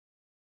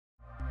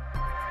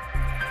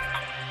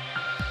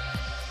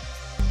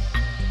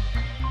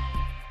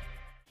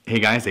Hey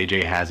guys,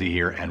 Hazzi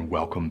here, and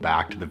welcome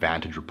back to the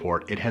Vantage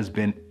report. It has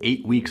been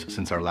 8 weeks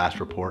since our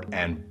last report,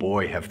 and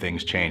boy have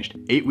things changed.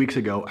 8 weeks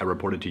ago, I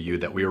reported to you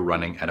that we were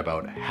running at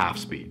about half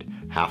speed,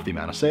 half the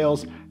amount of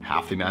sales,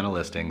 half the amount of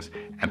listings,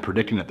 and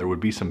predicting that there would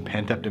be some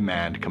pent-up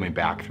demand coming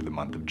back through the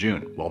month of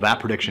June. Well,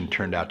 that prediction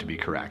turned out to be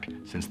correct.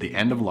 Since the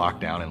end of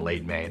lockdown in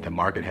late May, the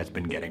market has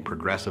been getting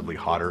progressively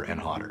hotter and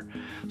hotter.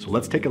 So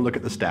let's take a look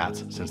at the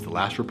stats since the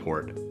last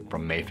report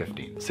from May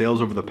 15th.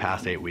 Sales over the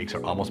past 8 weeks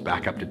are almost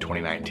back up to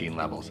 2019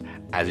 levels.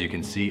 As you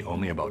can see,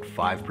 only about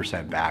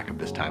 5% back of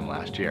this time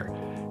last year.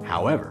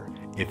 However,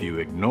 if you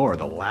ignore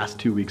the last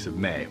 2 weeks of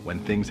May, when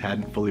things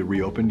hadn't fully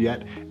reopened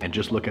yet, and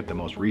just look at the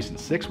most recent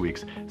 6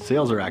 weeks,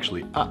 sales are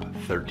actually up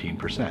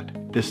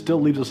 13%. This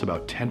still leaves us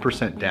about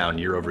 10% down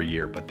year over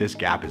year, but this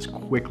gap is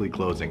quickly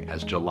closing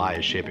as July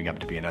is shaping up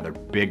to be another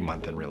big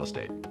month in real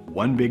estate.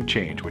 One big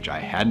change, which I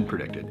hadn't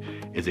predicted,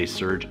 is a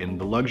surge in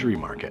the luxury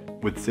market,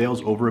 with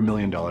sales over $1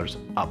 million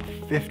up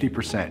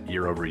 50%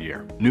 year over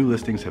year. New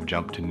listings have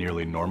jumped to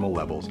nearly normal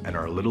levels and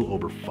are a little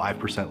over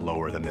 5%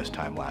 lower than this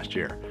time last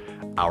year.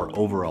 Our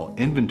overall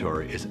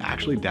inventory is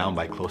actually down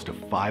by close to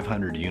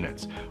 500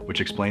 units,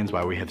 which explains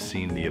why we have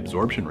seen the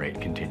absorption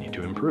rate continue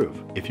to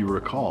improve. If you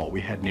recall,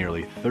 we had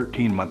nearly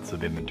 13 months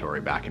of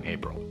inventory back in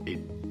April, a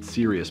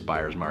serious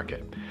buyer's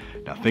market.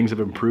 Now things have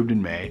improved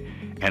in May,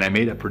 and I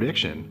made a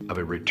prediction of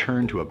a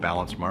return to a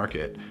balanced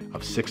market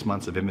of 6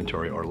 months of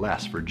inventory or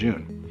less for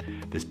June.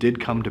 This did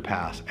come to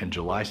pass, and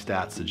July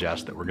stats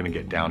suggest that we're going to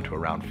get down to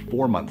around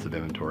 4 months of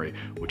inventory,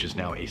 which is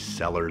now a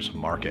seller's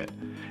market,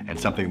 and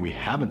something we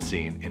haven't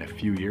seen in a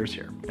few years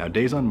here. Now,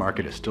 days on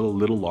market is still a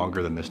little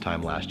longer than this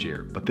time last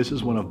year, but this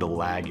is one of the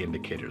lag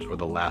indicators, or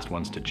the last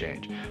ones to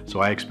change.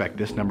 So I expect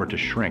this number to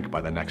shrink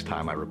by the next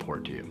time I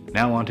report to you.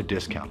 Now on to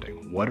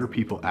discounting. What are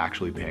people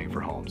actually paying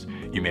for homes?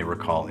 You may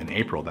recall in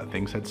April that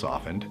things had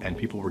softened and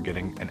people were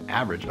getting an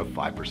average of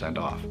 5%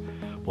 off.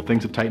 Well,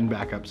 things have tightened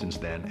back up since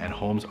then, and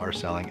homes are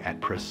selling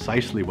at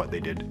precisely what they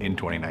did in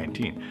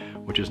 2019,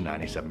 which is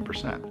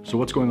 97%. So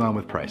what's going on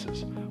with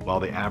prices?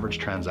 Well, the average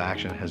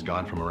transaction has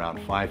gone from around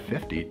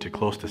 $550,000 to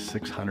close to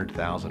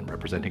 $600,000,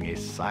 representing a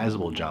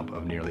sizable jump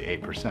of nearly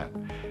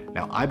 8%.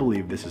 Now, I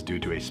believe this is due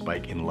to a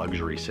spike in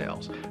luxury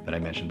sales that I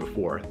mentioned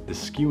before.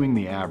 This skewing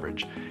the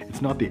average.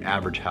 It's not the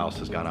average house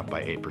has gone up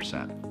by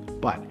 8%.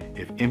 But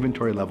if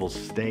inventory levels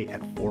stay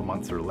at 4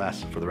 months or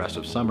less for the rest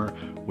of summer,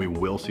 we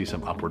will see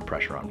some upward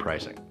pressure on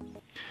pricing.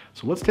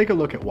 So let's take a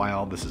look at why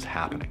all this is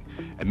happening.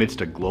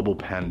 Amidst a global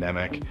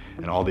pandemic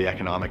and all the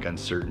economic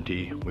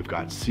uncertainty, we've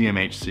got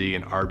CMHC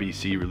and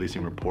RBC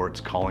releasing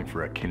reports calling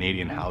for a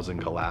Canadian housing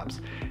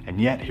collapse,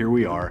 and yet here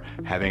we are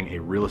having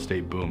a real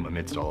estate boom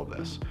amidst all of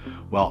this.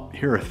 Well,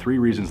 here are 3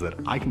 reasons that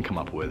I can come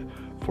up with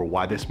for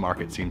why this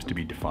market seems to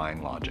be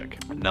defying logic.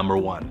 Number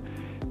 1,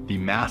 the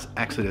mass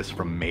exodus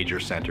from major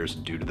centers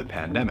due to the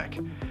pandemic.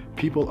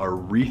 People are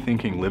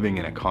rethinking living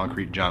in a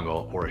concrete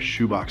jungle or a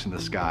shoebox in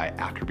the sky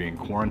after being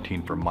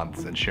quarantined for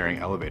months and sharing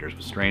elevators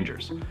with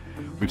strangers.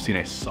 We've seen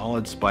a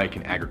solid spike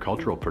in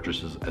agricultural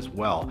purchases as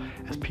well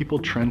as people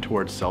trend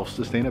towards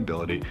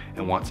self-sustainability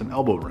and want some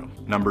elbow room.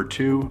 Number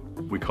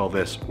 2, we call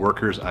this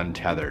workers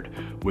untethered,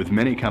 with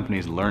many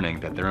companies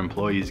learning that their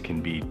employees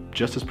can be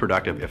just as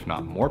productive, if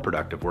not more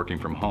productive, working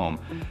from home.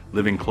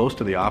 Living close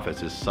to the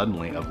office is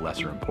suddenly of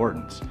lesser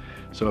importance.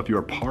 So if you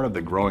are part of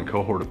the growing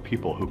cohort of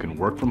people who can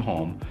work from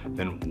home,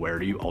 then where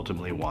do you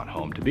ultimately want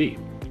home to be?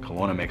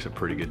 Kelowna makes a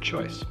pretty good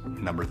choice.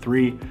 Number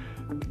 3,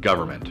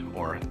 government,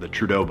 or the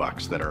Trudeau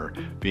bucks that are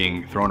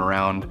being thrown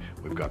around.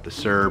 We've got the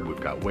CERB, we've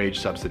got wage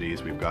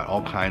subsidies, we've got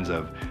all kinds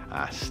of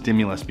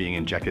stimulus being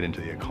injected into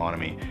the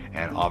economy,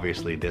 and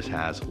obviously this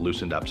has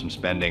loosened up some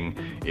spending.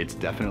 It's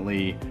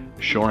definitely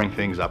shoring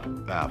things up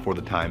for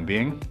the time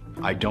being.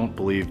 I don't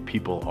believe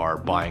people are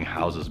buying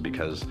houses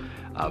because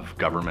of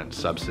government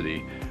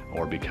subsidy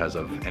or because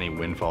of any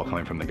windfall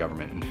coming from the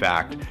government. In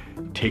fact,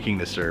 taking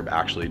the CERB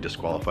actually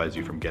disqualifies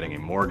you from getting a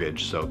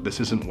mortgage. So this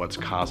isn't what's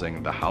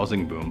causing the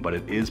housing boom, but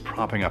it is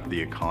propping up the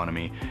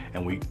economy.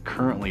 And we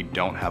currently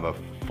don't have a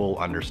full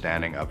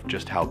understanding of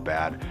just how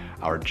bad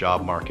our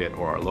job market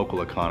or our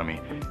local economy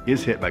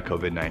is hit by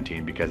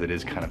COVID-19, because it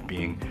is kind of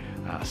being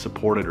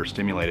supported or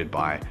stimulated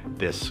by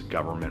this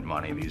government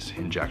money, these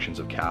injections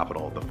of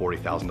capital, the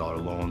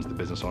 $40,000 loans the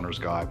business owners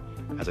got,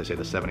 as I say,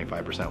 the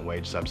 75%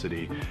 wage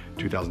subsidy,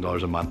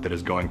 $2,000 a month that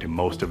is going to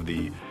most of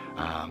the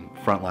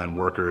frontline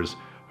workers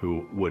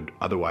who would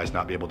otherwise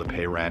not be able to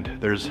pay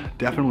rent. There's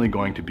definitely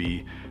going to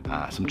be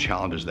some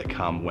challenges that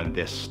come when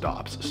this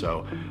stops.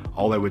 So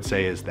all I would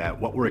say is that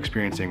what we're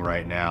experiencing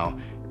right now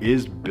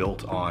is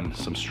built on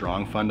some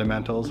strong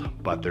fundamentals,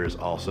 but there's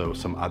also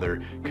some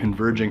other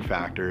converging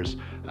factors.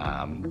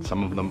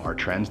 Some of them are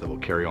trends that will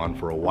carry on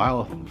for a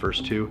while,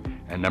 first 2.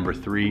 And number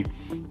 3,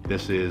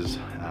 this is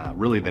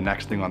really the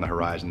next thing on the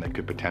horizon that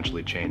could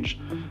potentially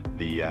change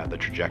the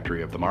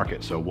trajectory of the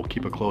market. So we'll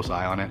keep a close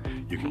eye on it.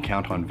 You can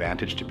count on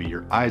Vantage to be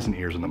your eyes and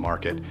ears in the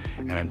market.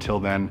 And until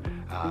then,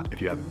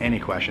 if you have any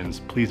questions,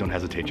 please don't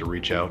hesitate to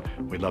reach out.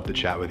 We'd love to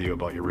chat with you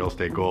about your real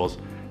estate goals.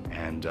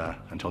 And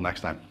until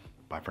next time,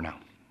 bye for now.